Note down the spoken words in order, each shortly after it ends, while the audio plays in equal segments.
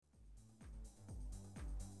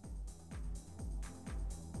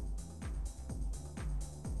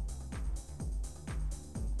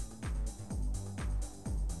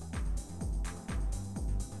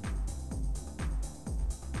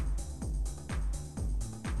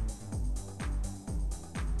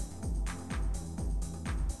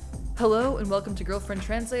Hello and welcome to Girlfriend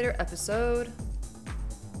Translator episode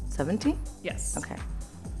 17? Yes. Okay.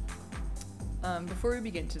 Before we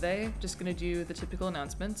begin today, just going to do the typical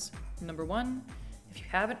announcements. Number 1, if you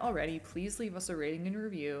haven't already, please leave us a rating and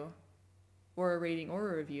review, or a rating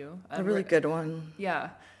or a review. A really good one. Yeah.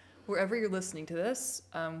 Wherever you're listening to this,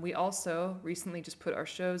 we also recently just put our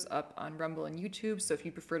shows up on Rumble and YouTube, so if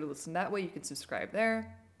you prefer to listen that way, you can subscribe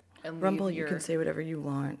there. And Rumble, you can say whatever you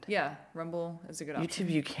want. Yeah, Rumble is a good option.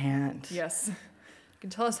 YouTube, you can't. Yes. You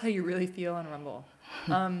can tell us how you really feel on Rumble.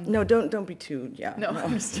 No, don't be too, No,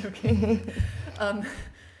 I'm just joking.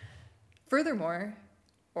 Furthermore,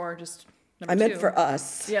 or just number 2. I meant for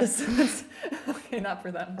us. Yes. Okay, not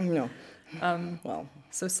for them. No. Well.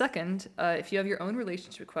 So second, if you have your own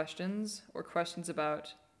relationship questions or questions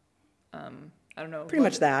about, I don't know. Pretty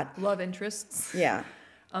much that. Love interests. Yeah.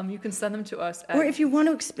 You can send them to us. Or if you want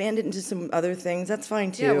to expand it into some other things, that's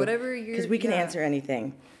fine too. Yeah, whatever you're. Because we can answer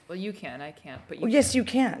anything. Well, you can. I can't. But you. Well, yes, you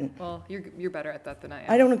can. Well, you're better at that than I am.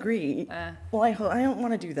 I don't agree. Well, I don't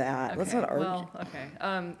want to do that. Okay, Let's not argue. Well, okay.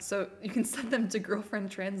 So you can send them to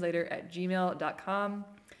girlfriendtranslator@gmail.com.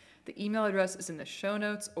 The email address is in the show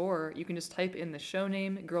notes, or you can just type in the show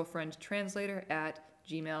name,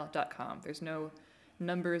 girlfriendtranslator@gmail.com. There's no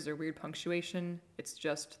numbers or weird punctuation. It's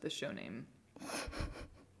just the show name.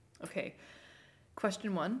 Okay.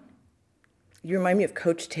 Question 1. You remind me of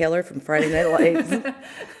Coach Taylor from Friday Night Lights.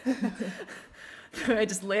 I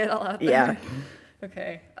just lay it all out there. Yeah.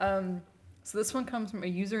 Okay. So this one comes from a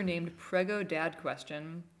user named Prego Dad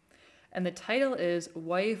Question. And the title is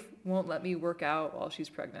Wife Won't Let Me Work Out While She's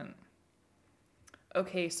Pregnant.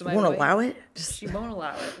 Okay, so my wife... Won't allow it? She won't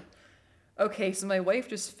allow it. Okay, so my wife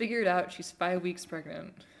just figured out she's 5 weeks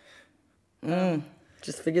pregnant.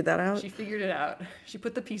 Just figured that out? She figured it out. She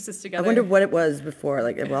put the pieces together. I wonder what it was before.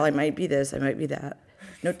 Like, well, I might be this, I might be that.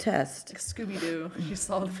 No test. Like Scooby-Doo. She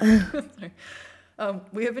solved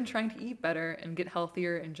we have been trying to eat better and get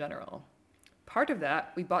healthier in general. Part of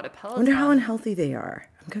that, we bought a Peloton. I wonder how unhealthy they are.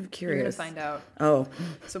 I'm kind of curious. You're going to find out. Oh.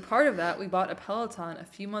 So part of that, we bought a Peloton a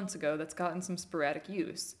few months ago that's gotten some sporadic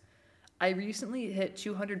use. I recently hit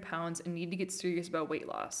 200 pounds and need to get serious about weight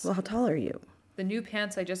loss. Well, how tall are you? The new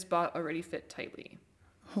pants I just bought already fit tightly.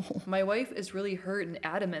 My wife is really hurt and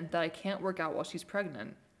adamant that I can't work out while she's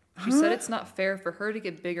pregnant. She said it's not fair for her to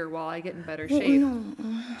get bigger while I get in better shape.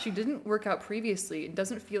 She didn't work out previously and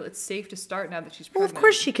doesn't feel it's safe to start now that she's pregnant. Well, of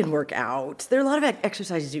course she can work out. There are a lot of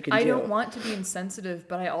exercises you can do. I don't want to be insensitive,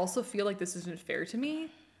 but I also feel like this isn't fair to me.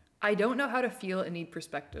 I don't know how to feel and need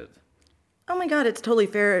perspective. Oh my God, it's totally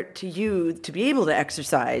fair to you to be able to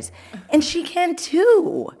exercise. And she can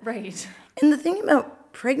too. Right. And the thing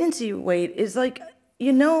about pregnancy weight is like,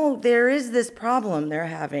 there is this problem they're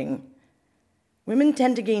having. Women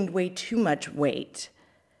tend to gain way too much weight,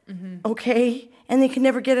 okay? And they can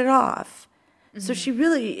never get it off. So she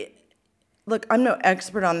really, look, I'm no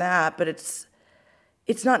expert on that, but it's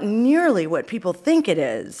not nearly what people think it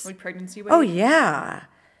is. Like pregnancy weight? Oh, yeah.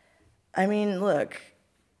 I mean, look,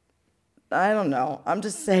 I don't know. I'm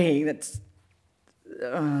just saying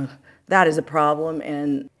that is a problem.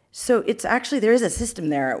 And so it's actually, there is a system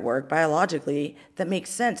there at work biologically that makes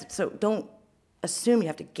sense. So don't assume you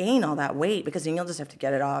have to gain all that weight because then you'll just have to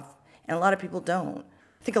get it off. And a lot of people don't.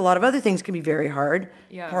 I think a lot of other things can be very hard.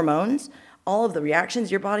 Yeah. Hormones, all of the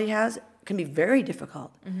reactions your body has can be very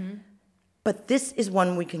difficult. But this is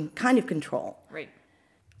one we can kind of control. Right.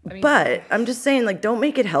 But I'm just saying, like, don't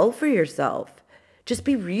make it hell for yourself. Just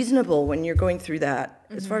be reasonable when you're going through that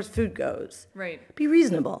as far as food goes. Right. Be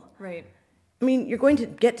reasonable. Right. I mean, you're going to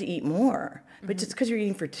get to eat more, but just because you're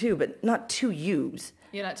eating for 2, but not 2 yous.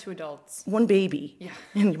 Yeah, not 2 adults. 1 baby. Yeah.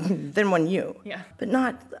 And then 1 you. Yeah. But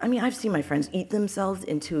not, I've seen my friends eat themselves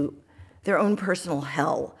into their own personal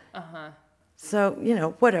hell. So,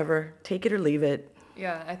 whatever. Take it or leave it.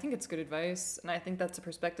 Yeah, I think it's good advice, and I think that's a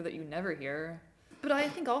perspective that you never hear. But I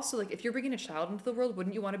think also, like, if you're bringing a child into the world,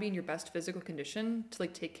 wouldn't you want to be in your best physical condition to,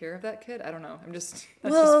 like, take care of that kid? I don't know. That's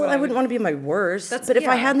well, I wouldn't want to be my worst. But if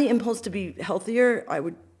I had the impulse to be healthier, I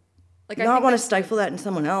would not want to stifle that in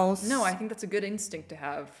someone else. No, I think that's a good instinct to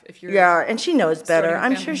have if you're... Yeah, and she knows better.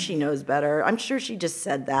 I'm sure she knows better. I'm sure she just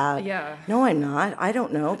said that. Yeah. No, I'm not. I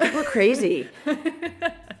don't know. People are crazy.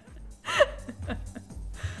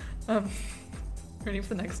 Ready for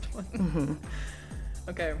the next one?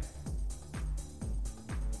 Okay.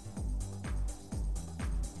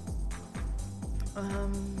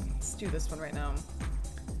 Let's do this one right now.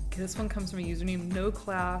 Okay, this one comes from a username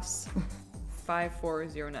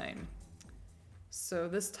NoClass5409. So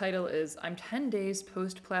this title is, I'm 10 days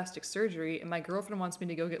post-plastic surgery and my girlfriend wants me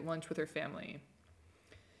to go get lunch with her family.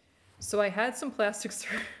 So I had some plastic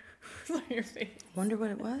surgery. on your face. Wonder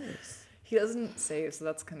what it was. He doesn't say, so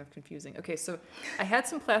that's kind of confusing. Okay, so I had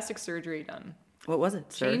some plastic surgery done. What was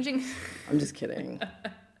it, sir? Changing. I'm just kidding.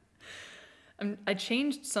 I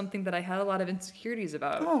changed something that I had a lot of insecurities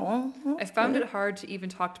about. Oh. I found it hard to even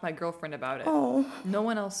talk to my girlfriend about it. Oh. No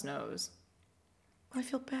one else knows. I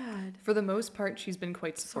feel bad. For the most part, she's been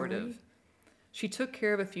quite supportive. She took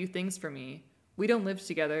care of a few things for me. We don't live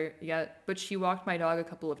together yet, but she walked my dog a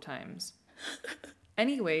couple of times.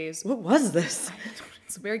 Anyways. What was this?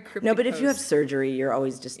 It's a very cryptic No, but if you have post. surgery, you're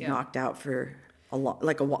always just knocked out for a lot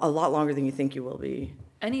longer than you think you will be.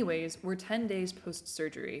 Anyways, we're 10 days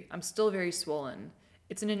post-surgery. I'm still very swollen.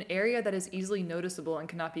 It's in an area that is easily noticeable and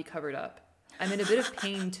cannot be covered up. I'm in a bit of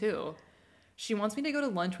pain, too. She wants me to go to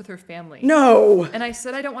lunch with her family. No! And I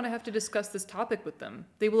said I don't want to have to discuss this topic with them.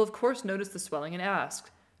 They will, of course, notice the swelling and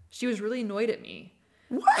ask. She was really annoyed at me.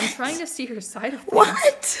 What? I'm trying to see her side of things.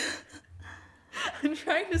 What? I'm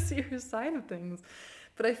trying to see her side of things.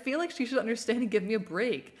 But I feel like she should understand and give me a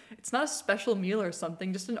break. It's not a special meal or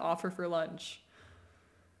something, just an offer for lunch.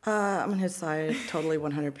 I'm on his side, totally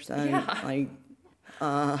 100%.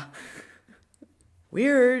 Yeah.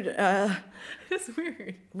 Weird. It's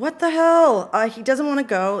weird. What the hell? He doesn't want to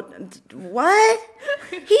go. What?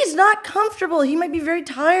 He's not comfortable. He might be very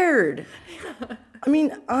tired. I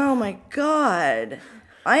mean, oh my God.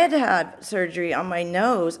 I had to have surgery on my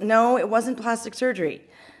nose. No, it wasn't plastic surgery.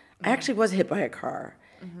 I actually was hit by a car.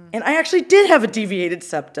 And I actually did have a deviated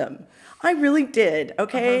septum. I really did,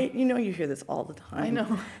 okay? You know you hear this all the time. I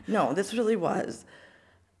know. No, this really was.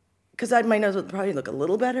 Because my nose would probably look a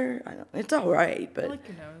little better. I don't, it's all right, but... I like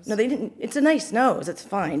your nose. No, they didn't. It's a nice nose. It's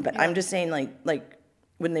fine. But I'm just saying, like,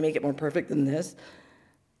 wouldn't they make it more perfect than this?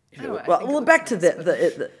 Well, back to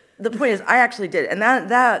the point is, I actually did. And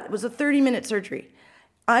that was a 30-minute surgery.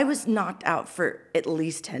 I was knocked out for at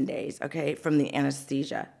least 10 days, okay, from the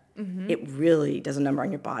anesthesia. It really does a number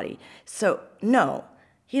on your body. So, no,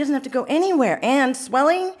 he doesn't have to go anywhere. And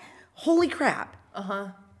swelling, holy crap.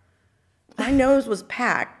 My nose was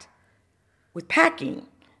packed with packing.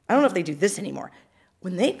 I don't know if they do this anymore.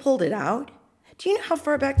 When they pulled it out, do you know how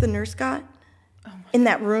far back the nurse got? In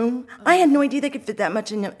that room? I had no idea they could fit that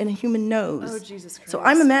much in a human nose. Oh, Jesus Christ. So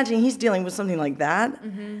I'm imagining he's dealing with something like that.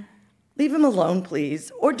 Leave him alone,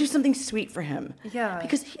 please. Or do something sweet for him. Yeah.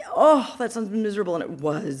 Because, that sounds miserable, and it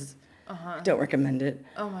was. I don't recommend it.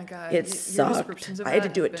 Oh my God. It Your sucked. descriptions of I had to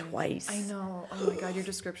that do have it been- twice. I know. Oh my God, your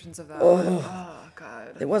descriptions of that. Oh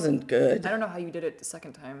God. It wasn't good. I don't know how you did it the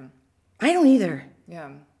second time. I don't either.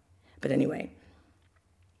 Yeah. But anyway.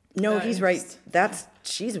 No, Yeah, he's it's right. just-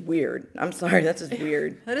 She's weird. I'm sorry, that's just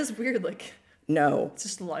weird. That is weird. Like, No. it's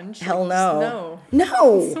just lunch. Hell like, just no. no.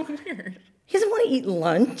 No. It's so weird. He doesn't want to eat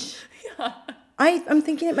lunch. Yeah. I'm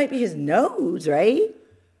thinking it might be his nose, right?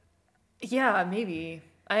 Yeah, maybe.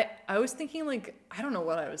 I was thinking, like, I don't know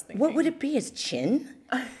what I was thinking. What would it be? His chin?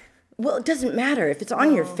 Well, it doesn't matter. If it's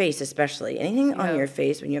on your face, especially. Anything on your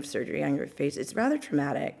face when you have surgery on your face, it's rather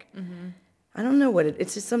traumatic. I don't know what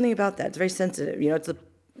it's just something about that. It's very sensitive. You know, it's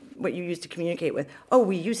what you used to communicate with. Oh,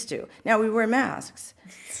 we used to. Now we wear masks.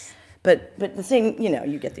 But the same,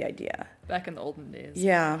 you get the idea. Back in the olden days.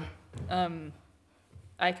 Yeah.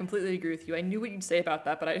 I completely agree with you. I knew what you'd say about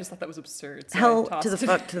that, but I just thought that was absurd. So Hell I to the tossed it.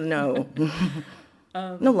 fuck to the no.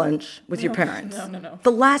 No lunch with your parents. No.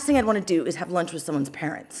 The last thing I'd want to do is have lunch with someone's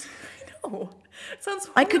parents. No. It sounds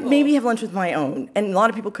horrible. I could maybe have lunch with my own, and a lot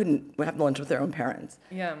of people couldn't have lunch with their own parents.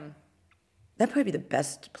 Yeah. That'd probably be the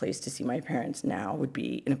best place to see my parents now, would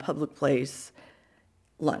be in a public place,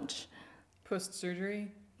 lunch.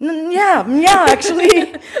 Post-surgery? Yeah,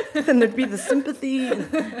 actually. Then there'd be the sympathy.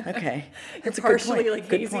 Okay. That's a partially, good point. like,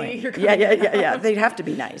 Good hazy. point. You're Yeah. They'd have to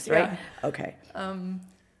be nice, right? Yeah. Okay.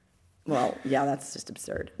 Well, yeah, that's just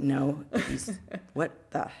absurd. No, what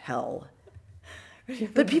the hell?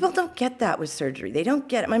 But people don't get that with surgery. They don't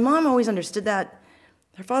get it. My mom always understood that.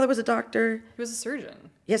 Her father was a doctor. He was a surgeon.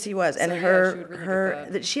 Yes, he was. And So, yeah, she would really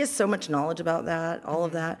get that. she has so much knowledge about that, all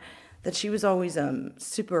of that she was always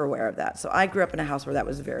super aware of that. So I grew up in a house where that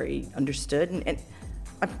was very understood. And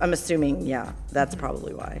I'm assuming, yeah, that's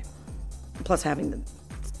probably why. Plus having the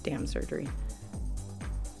damn surgery.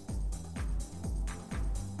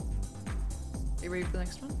 Are you ready for the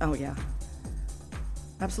next one? Oh, yeah.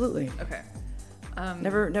 Absolutely. Okay.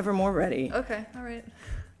 Never more ready. Okay, all right.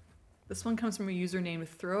 This one comes from a user named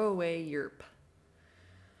Throwaway Yerp.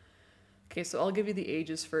 Okay, so I'll give you the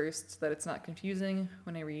ages first so that it's not confusing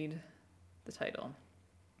when I read the title.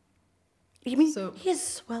 You mean So- he has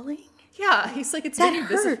swelling? Yeah, he's like, it's That very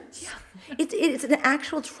visible. hurts. It's an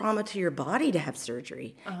actual trauma to your body to have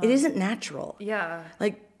surgery. It isn't natural. Yeah,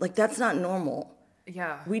 Like that's not normal.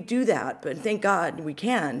 Yeah. We do that, but thank God we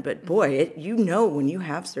can. But boy, when you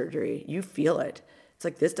have surgery, you feel it. It's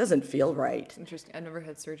like, this doesn't feel right. Interesting. I've never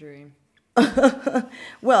had surgery.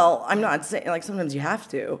 Well, I'm not saying, like, sometimes you have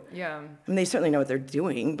to. Yeah. I mean, they certainly know what they're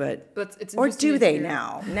doing, but It's or interesting do to they hear.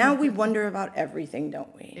 now? Now we wonder about everything,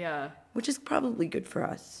 don't we? Yeah. Which is probably good for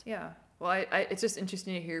us. Yeah. Well, it's just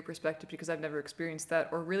interesting to hear your perspective because I've never experienced that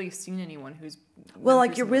or really seen anyone who's. Well, been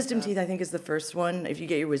like through your something wisdom that. teeth, I think, is the first one. If you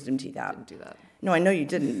get your wisdom teeth out. Didn't do that. No, I know you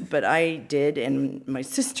didn't, but I did, and my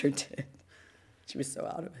sister did. She was so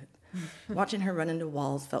out of it. Watching her run into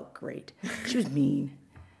walls felt great. She was mean.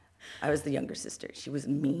 I was the younger sister. She was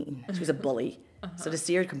mean. She was a bully. So to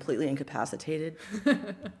see her completely incapacitated, I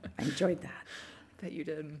enjoyed that. Bet you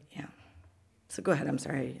did. Yeah. So go ahead. I'm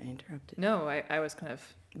sorry I interrupted. No, I was kind of.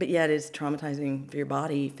 But yeah, it is traumatizing for your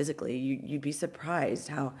body physically. You'd be surprised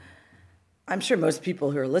how. I'm sure most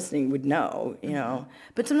people who are listening would know, you know.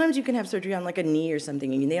 But sometimes you can have surgery on like a knee or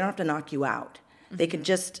something, and they don't have to knock you out. They can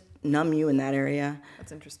just numb you in that area.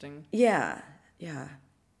 That's interesting. Yeah, yeah.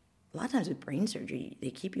 A lot of times with brain surgery,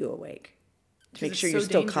 they keep you awake to make It's sure so you're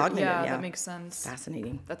still dangerous. cognitive. Yeah, Yeah, that makes sense.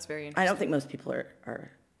 fascinating. That's very interesting. I don't think most people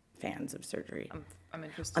are fans of surgery. I'm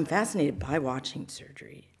interested. I'm fascinated by watching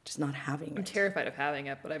surgery, just not having I'm it. terrified of having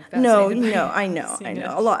it, but I'm No, fascinated. no, by I know. seeing it.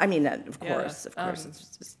 A lot. I mean, of Yeah, course,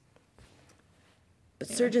 It's just. But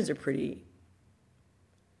surgeons are pretty.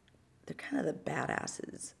 They're kind of the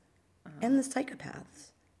badasses, and the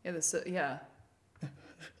psychopaths Yeah.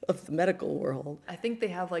 of the medical world. I think they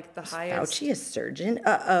have like the highest. Fauci, a surgeon.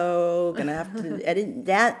 Gonna have to edit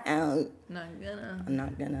that out. Not gonna. I'm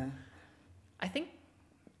not gonna. I think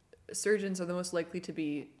surgeons are the most likely to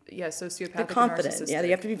be sociopathic. They're and confident. Yeah, narcissistic.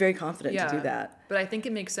 you have to be very confident to do that. But I think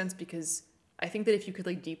it makes sense because I think that if you could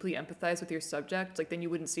like deeply empathize with your subject, like then you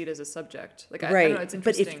wouldn't see it as a subject. Like I don't know, it's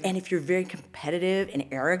But interesting. if you're very competitive and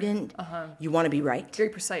arrogant, you want to be right. Very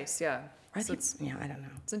precise, yeah. I So think, I don't know.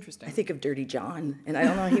 it's interesting. I think of Dirty John, and I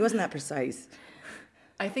don't know. He wasn't that precise.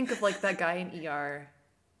 I think of like that guy in ER.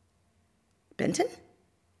 Benton?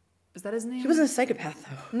 Is that his name? He wasn't a psychopath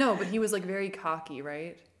though. No, but he was like very cocky,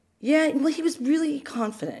 right? Yeah, well, he was really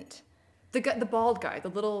confident. The bald guy, the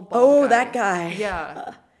little bald Oh, guy. that guy.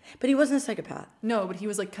 Yeah. But he wasn't a psychopath. No, but he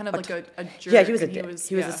was like kind of like a jerk. Yeah, he was a and dick.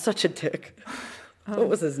 He yeah. was such a dick. What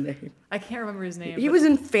was his name? I can't remember his name. He but was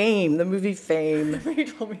in Fame, the movie Fame. you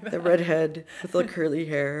told me that. The redhead with the curly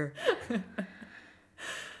hair.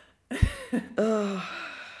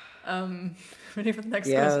 Ready for the next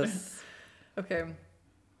question? Yes. Okay.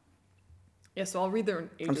 Yeah, so I'll read their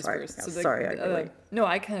ages sorry. first. Yeah, So sorry, I really- no,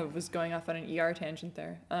 I kind of was going off on an ER tangent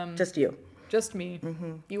there. Just you. Just me.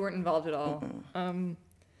 You weren't involved at all.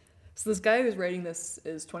 So this guy who's writing this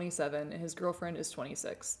is 27 and his girlfriend is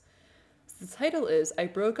 26. So the title is I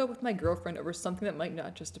broke up with my girlfriend over something that might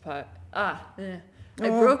not justify. I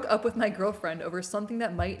broke up with my girlfriend over something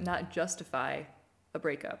that might not justify a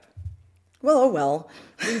breakup. Well, oh well.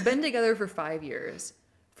 We've been together for 5 years.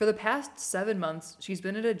 For the past 7 months, she's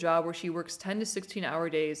been at a job where she works 10 to 16-hour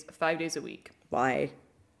days, 5 days a week. Why?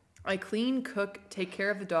 I clean, cook, take care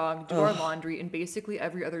of the dog, do our laundry, and basically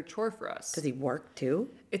every other chore for us. Does he work too?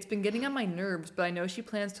 It's been getting on my nerves, but I know she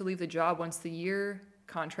plans to leave the job once the year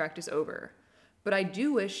contract is over. But I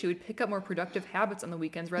do wish she would pick up more productive habits on the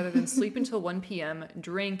weekends rather than sleep until 1 p.m.,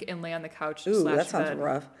 drink, and lay on the couch Ooh, slash that sounds bed.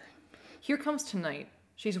 rough. Here comes tonight.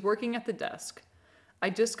 She's working at the desk.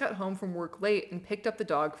 I just got home from work late and picked up the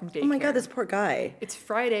dog from daycare. Oh my god, this poor guy. It's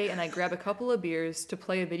Friday and I grab a couple of beers to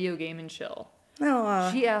play a video game and chill. No,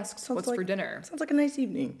 She asks, sounds what's like- for dinner? Sounds like a nice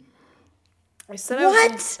evening. I said I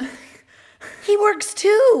was What? He works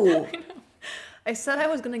too. I said I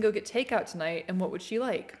was going to go get takeout tonight, and what would she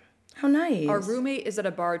like? How nice. Our roommate is at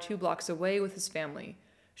a bar 2 blocks away with his family.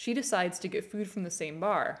 She decides to get food from the same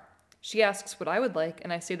bar. She asks what I would like,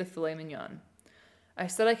 and I say the filet mignon. I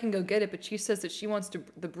said I can go get it, but she says that she wants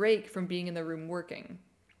the break from being in the room working.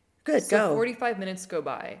 Good, So go. 45 minutes go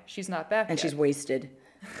by. She's not back And yet. she's wasted.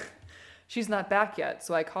 She's not back yet,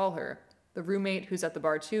 so I call her. The roommate, who's at the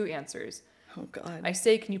bar too, answers. Oh god. I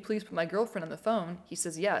say, can you please put my girlfriend on the phone? He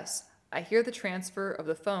says yes. I hear the transfer of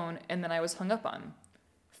the phone, and then I was hung up on.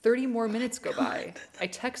 30 more minutes go by. I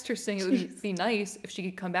text her saying it would be nice if she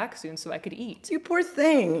could come back soon so I could eat. You poor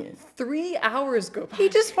thing. 3 hours go by. He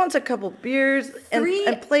just wants a couple beers and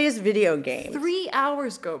play his video game. 3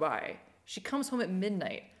 hours go by. She comes home at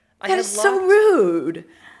midnight. That is so rude.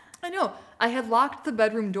 I know. I had locked the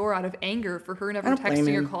bedroom door out of anger for her never I don't blame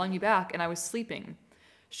texting or him. calling me back, and I was sleeping.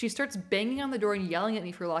 She starts banging on the door and yelling at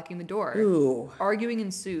me for locking the door. Ooh. Arguing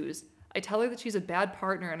ensues. I tell her that she's a bad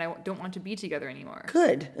partner and I don't want to be together anymore.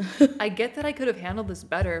 Good. I get that I could have handled this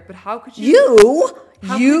better, but how could You?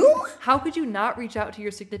 How could you not reach out to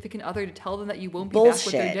your significant other to tell them that you won't be back with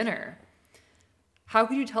their Bullshit. dinner? How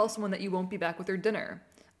could you tell someone that you won't be back with their dinner?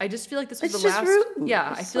 I just feel like this was It's the just last. rude.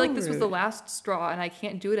 Yeah, It's I feel like so this was the rude. last straw, and I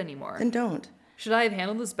can't do it anymore. Then don't. Should I have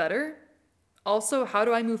handled this better? Also, how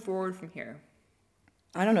do I move forward from here?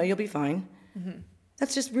 I don't know. You'll be fine.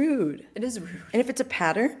 That's just rude. It is rude. And if it's a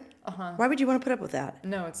pattern, why would you want to put up with that?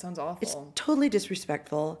 No, it sounds awful. It's totally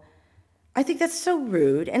disrespectful. I think that's so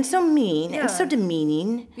rude and so mean and so Yeah.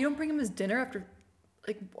 demeaning. You don't bring him his dinner after,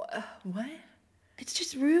 like, what? It's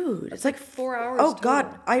just rude. It's like 4 hours. oh God,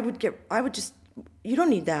 total. I would just, you don't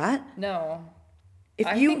need that. No. If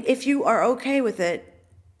I you think- if you are okay with it,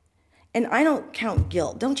 and I don't count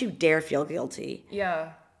guilt. Don't you dare feel guilty.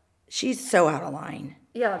 Yeah. She's so out of line.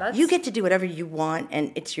 Yeah, that's. You get to do whatever you want,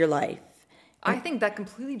 and it's your life. I think that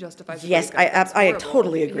completely justifies. the Yes, breakup. That's I horrible.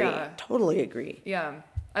 totally agree. Yeah. Totally agree. Yeah.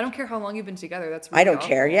 I don't care how long you've been together. That's. I Really don't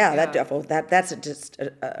care. awful. Yeah, that's just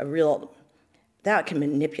a real, that can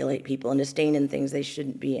manipulate people into staying in things they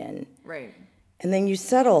shouldn't be in. Right. And then you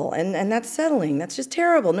settle, and that's settling. That's just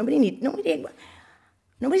terrible. Nobody's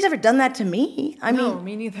ever done that to me. I No, mean,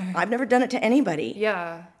 me neither. I've never done it to anybody.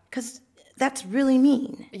 Yeah. Because that's really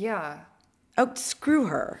mean. Yeah. Oh, screw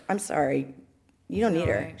her. I'm sorry. You don't need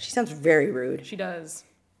her. right. She sounds very rude. She does.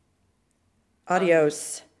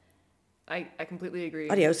 Adios. I completely agree.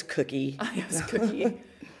 Adios, cookie. Adios, cookie.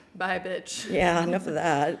 Bye, bitch. Yeah, enough of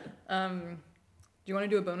that. Do you want to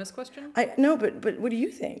do a bonus question? No, but what do you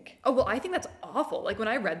think? Oh, well, I think that's awful. Like, when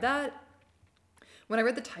I read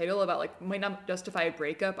the title about, like, might not justify a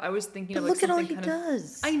breakup, I was thinking But of, like, look at all something he kind of...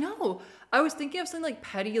 does. I know. I was thinking of something, like,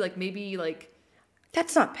 petty, like, maybe, like...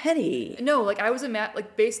 That's not petty. No, like, I was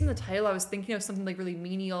like, based on the title, I was thinking of something, like, really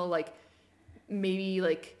menial, like, maybe,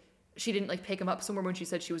 like, she didn't, like, pick him up somewhere when she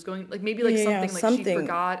said she was going... Like, maybe, like, Yeah, something, like, she something.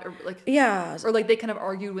 forgot, or, like... Yeah. Or, like, they kind of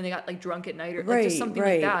argued when they got, like, drunk at night, or, like, just Right, something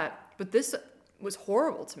right. like that. But this was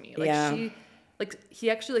horrible to me. Like, Yeah. he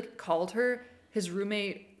actually, like, called her, his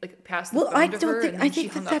roommate, like, passed the Well, phone I to don't her, think. and I then she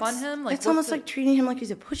think hung that up on that's. him. Like, It's what almost the- like treating him like he's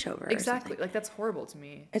a pushover. or Exactly. something. Like, that's horrible to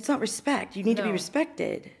me. It's not respect. You need to be No.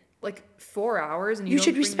 respected. Like, 4 hours, and You don't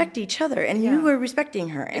should bring- respect each other, and Yeah. you are respecting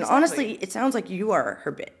her. And Exactly. honestly, it sounds like you are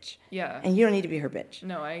her bitch, Yeah. and you don't need to be her bitch.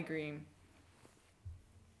 No, I agree.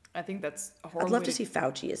 I think that's a horrible I'd love way to see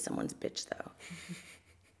Fauci as someone's bitch, though.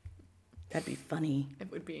 That'd be funny.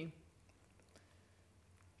 It would be.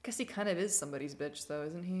 Guess he kind of is somebody's bitch, though,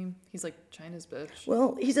 isn't he? He's like China's bitch.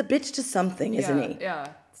 Well, he's a bitch to something, isn't Yeah, he? Yeah.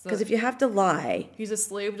 So Because if you have to lie, he's a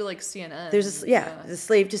slave to, like, CNN. there's a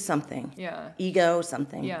slave to something. Yeah. Ego,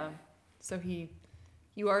 something. Yeah. So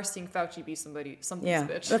you are seeing Fauci be somebody's Yeah,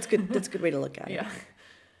 bitch. that's good. That's a good way to look at it. Yeah.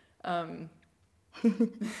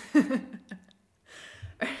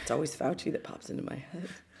 It's always Fauci that pops into my head.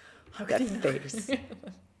 How That could he not? face.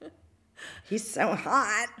 He's so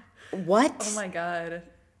hot. What? Oh my god.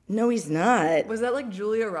 No, he's not. Was that like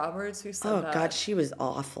Julia Roberts who said Oh that? God, she was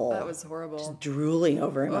awful. That was horrible. Just drooling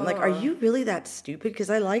over him. I'm like, are you really that stupid? Because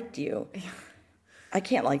I liked you. I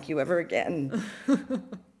can't like you ever again.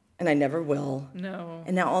 And I never will. No.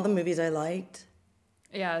 And now all the movies I liked,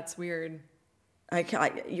 Yeah, it's weird.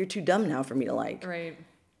 you're too dumb now for me to like. Right.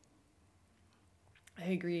 I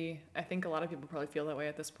agree. I think a lot of people probably feel that way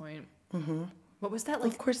at this point. Mm-hmm. What was that Well,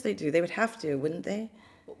 like? of course they do. They would have to, wouldn't they?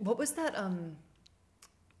 What was that?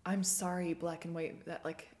 I'm sorry, black and white. That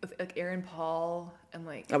like with like Aaron Paul and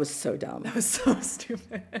like That was so dumb. that was so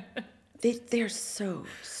stupid. They're so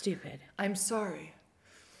stupid. I'm sorry.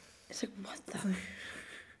 It's like, what the?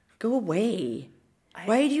 Go away.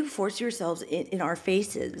 Why do you force yourselves in our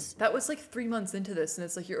faces? That was like 3 months into this, and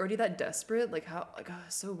it's like you're already that desperate. Like how? Like, oh,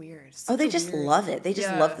 it's so weird. Oh, they just love it. They just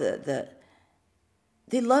love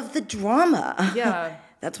they love the drama. Yeah.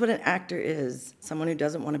 That's what an actor is. Someone who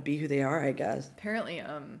doesn't want to be who they are, I guess. Apparently,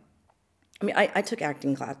 I mean, I took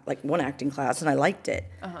acting class, like one acting class, and I liked it.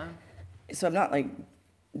 So I'm not like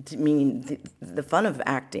meaning the fun of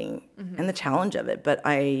acting and the challenge of it, but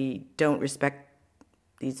I don't respect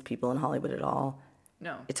these people in Hollywood at all.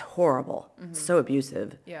 no. It's horrible. So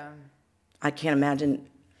abusive. Yeah. I can't imagine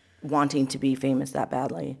wanting to be famous that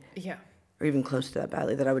badly, Yeah. or even close to that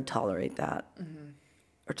badly, that I would tolerate that.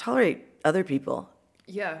 Or tolerate other people.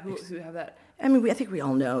 Yeah. Who have that? I mean, I think we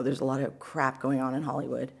all know there's a lot of crap going on in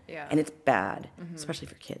Hollywood. Yeah. And it's bad, especially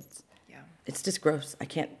for kids. Yeah. It's just gross. I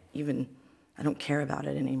don't care about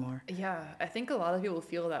it anymore. Yeah. I think a lot of people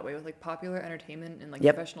feel that way with like popular entertainment and like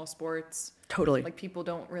Yep. professional sports. Totally. Like people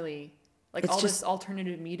don't really Like It's all just this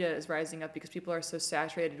alternative media is rising up because people are so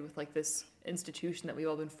saturated with like this institution that we've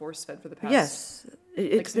all been force fed for the past. yes, Like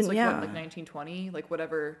it's since been like yeah. what, like 1920, like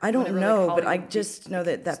whatever. I don't whenever, know, like, but I Hollywood just know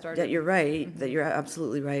that started. you're right. That you're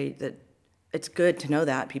absolutely right. That it's good to know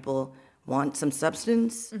that people want some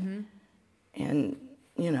substance, and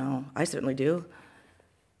I certainly do.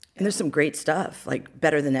 And there's some great stuff, like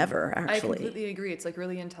better than ever, I actually. completely agree. It's like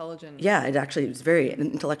really intelligent. Yeah, it actually was very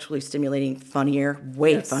intellectually stimulating, funnier,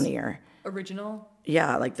 way Yes. funnier. Original.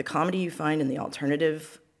 Yeah, like the comedy you find in the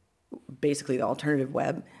alternative, basically the alternative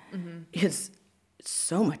web, is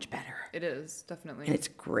so much better. It is, definitely. And it's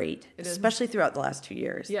great, It is. especially throughout the last 2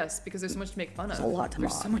 years. Yes, because there's so much to make fun of. There's a lot to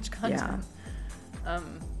There's mock. so much content.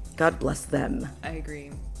 God bless them. I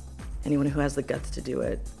agree. Anyone who has the guts to do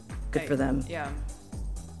it, good for them. Yeah.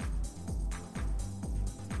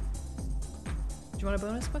 Do you want a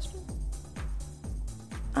bonus question?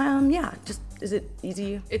 Yeah, just, is it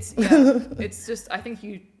easy? It's it's just I think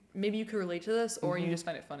maybe you could relate to this or you just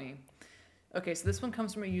find it funny. Okay, so this one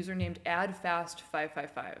comes from a user named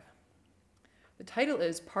AddFast555. The title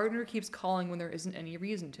is Partner Keeps Calling When There Isn't Any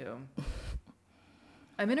Reason to.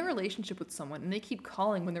 I'm in a relationship with someone and they keep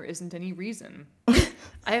calling when there isn't any reason.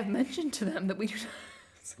 I have mentioned to them that we do not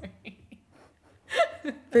sorry.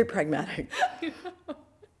 Very pragmatic.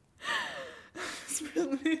 It's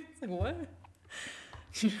like, what?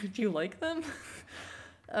 Do you like them?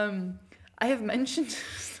 I have mentioned...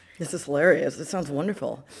 This is hilarious. This sounds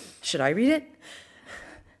wonderful. Should I read it?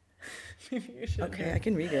 Maybe you should. Okay, I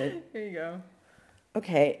can read it. Here you go.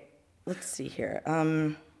 Okay, let's see here.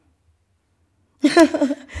 I'm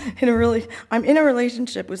in a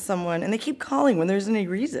relationship with someone and they keep calling when there's any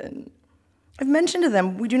reason. I've mentioned to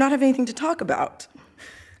them we do not have anything to talk about.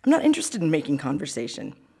 I'm not interested in making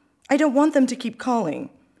conversation. I don't want them to keep calling.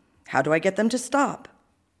 How do I get them to stop?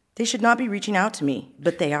 They should not be reaching out to me,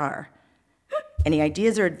 but they are. Any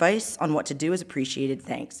ideas or advice on what to do is appreciated.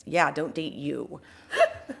 Thanks. Yeah, don't date you.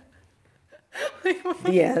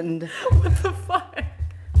 The end. What the fuck?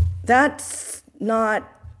 That's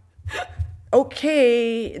not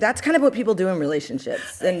okay. That's kind of what people do in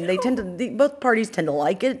relationships, and both parties tend to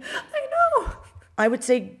like it. I know. I would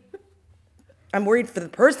say I'm worried for the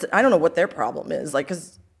person. I don't know what their problem is, like,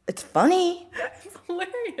 'cause it's funny. It's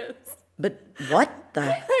hilarious. But what the?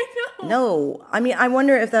 I know. No. I mean, I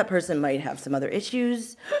wonder if that person might have some other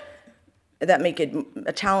issues that make it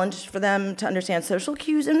a challenge for them to understand social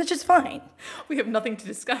cues, and that's just fine. We have nothing to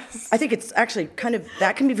discuss. I think it's actually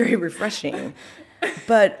that can be very refreshing,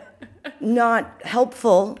 but not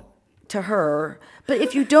helpful to her. But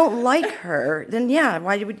if you don't like her, then yeah,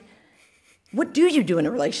 what do you do in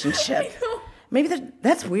a relationship? I know. Maybe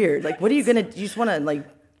that's weird. Like, what are you gonna, you just wanna, like,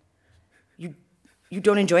 you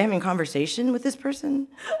don't enjoy having a conversation with this person?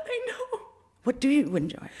 I know. What do you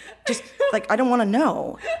enjoy? Just, like, I don't wanna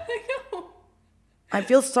know. I know. I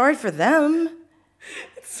feel sorry for them.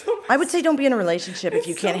 It's so I would say don't be in a relationship if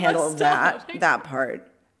you It's can't so handle messed up. that part.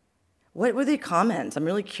 What were the comments? I'm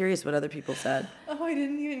really curious what other people said. Oh, I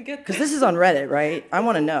didn't even get Because that. this is on Reddit, right? I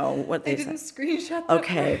want to know what I they didn't said. screenshot that.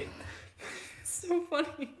 Okay. part. It's so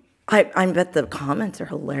funny. I bet the comments are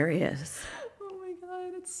hilarious. Oh my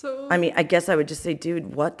god, it's so. I mean, I guess I would just say,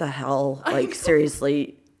 dude, what the hell? Like,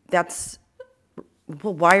 seriously,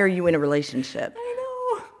 well, why are you in a relationship? I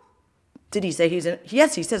know. Did he say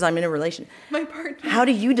yes, he says I'm in a relationship. My partner. How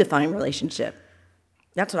do you define relationship?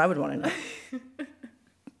 That's what I would want to know.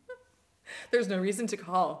 There's no reason to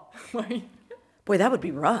call. Why? Boy, that would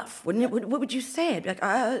be rough, wouldn't it? What would you say? I'd be like,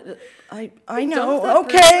 I Dump know, that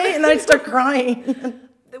okay, person. and then I'd start crying.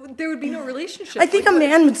 There would be no relationship. I think Like, a what-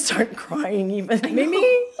 man would start crying even. Maybe,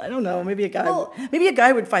 I don't know, maybe a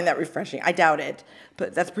guy would find that refreshing. I doubt it,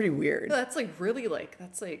 but that's pretty weird. That's like really like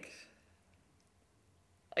that's like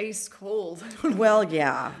ice cold. I don't know. Well,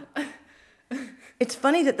 yeah. It's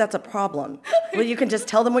funny that that's a problem. Well, you can just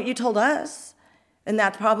tell them what you told us, and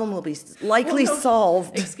that problem will be likely Well, no.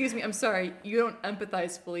 solved. Excuse me, I'm sorry. You don't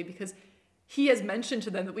empathize fully because he has mentioned to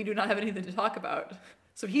them that we do not have anything to talk about.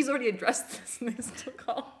 So he's already addressed this and they still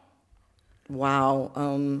call. Wow.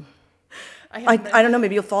 I I don't know.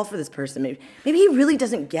 Maybe you'll fall for this person. Maybe he really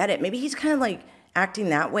doesn't get it. Maybe he's kind of like acting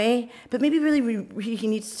that way. But maybe really he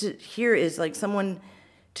needs to hear is like someone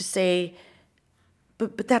to say,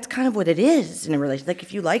 but that's kind of what it is in a relationship. Like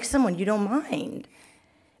if you like someone, you don't mind.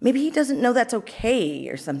 Maybe he doesn't know that's okay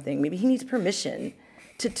or something. Maybe he needs permission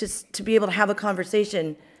to be able to have a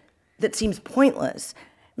conversation that seems pointless.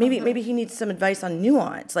 Maybe he needs some advice on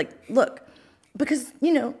nuance. Like, look, because,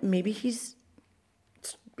 maybe he's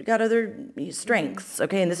got other strengths,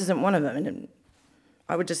 okay, and this isn't one of them. And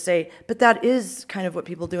I would just say, but that is kind of what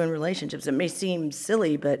people do in relationships. It may seem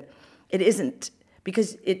silly, but It isn't,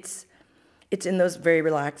 because it's in those very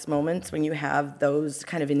relaxed moments when you have those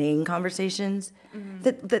kind of inane conversations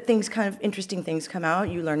that things kind of interesting things come out.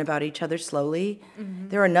 You learn about each other slowly.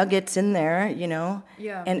 There are nuggets in there, you know.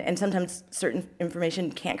 Yeah. And sometimes certain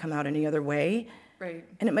information can't come out any other way. Right.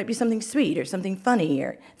 And it might be something sweet or something funny,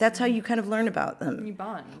 or that's how you kind of learn about them. You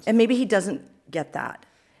bond. And maybe he doesn't get that.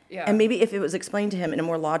 Yeah. And maybe if it was explained to him in a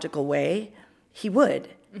more logical way, he would.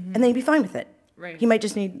 And then he'd be fine with it. Right. He might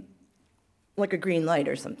just need like a green light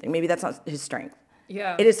or something. Maybe that's not his strength.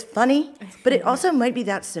 Yeah. It is funny, but it also might be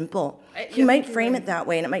that simple. He I might think frame you're it that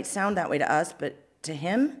way, and it might sound that way to us, but to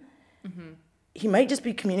him, he might just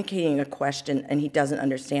be communicating a question and he doesn't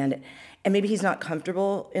understand it. And maybe he's not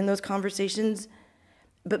comfortable in those conversations,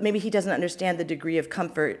 but maybe he doesn't understand the degree of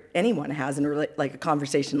comfort anyone has in like a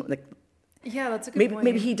conversation. Like Yeah, that's a good maybe point.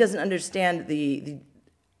 maybe he doesn't understand the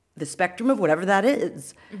spectrum of whatever that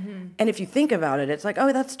is. And if you think about it, it's like,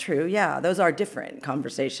 oh, that's true. Yeah, those are different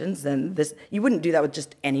conversations than this. You wouldn't do that with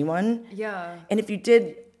just anyone. Yeah. And if you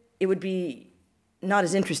did, it would be not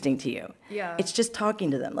as interesting to you. Yeah. It's just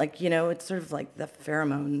talking to them. Like, you know, it's sort of like the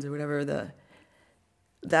pheromones or whatever,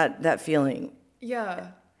 that feeling. Yeah.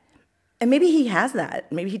 And maybe he has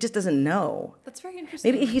that. Maybe he just doesn't know. That's very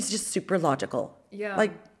interesting. Maybe he's just super logical. Yeah.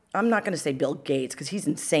 Like, I'm not going to say Bill Gates because he's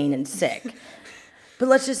insane and sick. But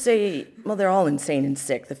let's just say, well, they're all insane and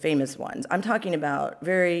sick, the famous ones. I'm talking about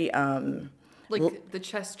very, like the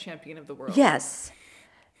chess champion of the world. yes,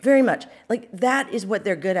 very much. Like, that is what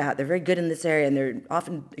they're good at. They're very good in this area, and they're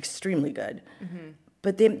often extremely good.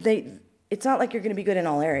 But it's not like you're going to be good in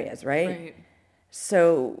all areas, right? Right.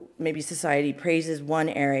 So maybe society praises one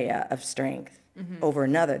area of strength over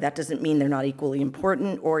another. That doesn't mean they're not equally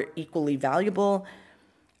important or equally valuable,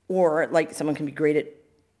 or like someone can be great at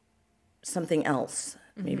something else,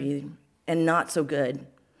 maybe, and not so good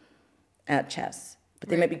at chess, but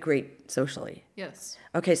they might be great socially. Yes.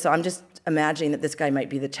 Okay, so I'm just imagining that this guy might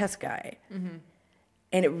be the chess guy.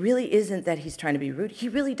 And it really isn't that he's trying to be rude. He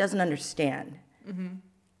really doesn't understand.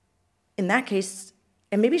 In that case,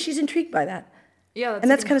 and maybe she's intrigued by that. Yeah.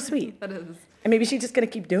 And that's kind of sweet. That is. And maybe she's just going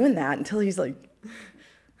to keep doing that until he's like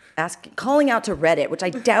calling out to Reddit, which I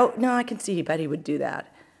doubt. No, I can see he bet he would do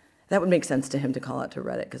that. That would make sense to him to call out to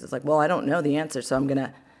Reddit because it's like, well, I don't know the answer, so I'm going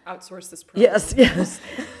to Outsource this problem. yes,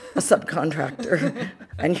 a subcontractor.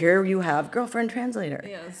 And here you have girlfriend translator.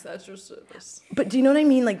 Yes, that's your service. But do you know what I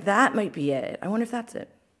mean? Like, that might be it. I wonder if that's it.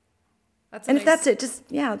 That's And if that's it, just,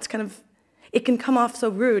 yeah, it's kind of, it can come off so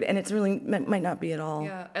rude, and it's really, might not be at all.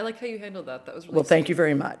 Yeah, I like how you handled that. That was really Well, thank you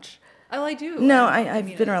very much. Oh, I do. No, I I've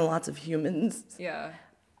mean been it. around lots of humans. Yeah.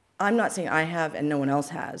 I'm not saying I have and no one else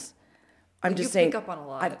has. I'm You just saying pick up on a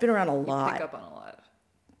lot. I've been around a You lot, pick up on a lot.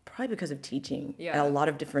 probably because of teaching Yeah. at a lot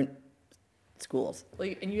of different schools.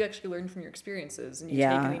 Like, and you actually learn from your experiences, and you take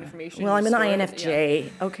Yeah. any information. Well, I'm you an store it.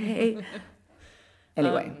 INFJ, okay?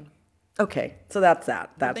 Anyway, okay, so that's that.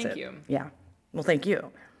 That's thank it. you. Yeah. Well, thank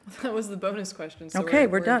you. That was the bonus question. So Okay,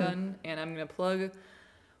 we're done. And I'm going to plug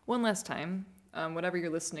one last time, whatever you're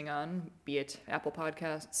listening on, be it Apple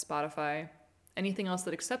Podcasts, Spotify, anything else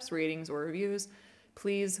that accepts ratings or reviews,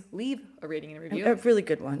 please leave a rating and a review. A really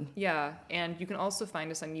good one. Yeah, and you can also find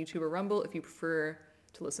us on YouTube or Rumble if you prefer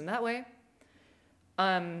to listen that way.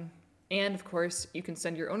 And of course, you can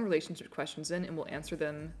send your own relationship questions in, and we'll answer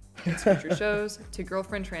them in future shows to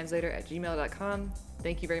girlfriendtranslator@gmail.com.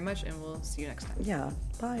 Thank you very much, and we'll see you next time. Yeah.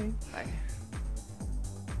 Bye. Bye.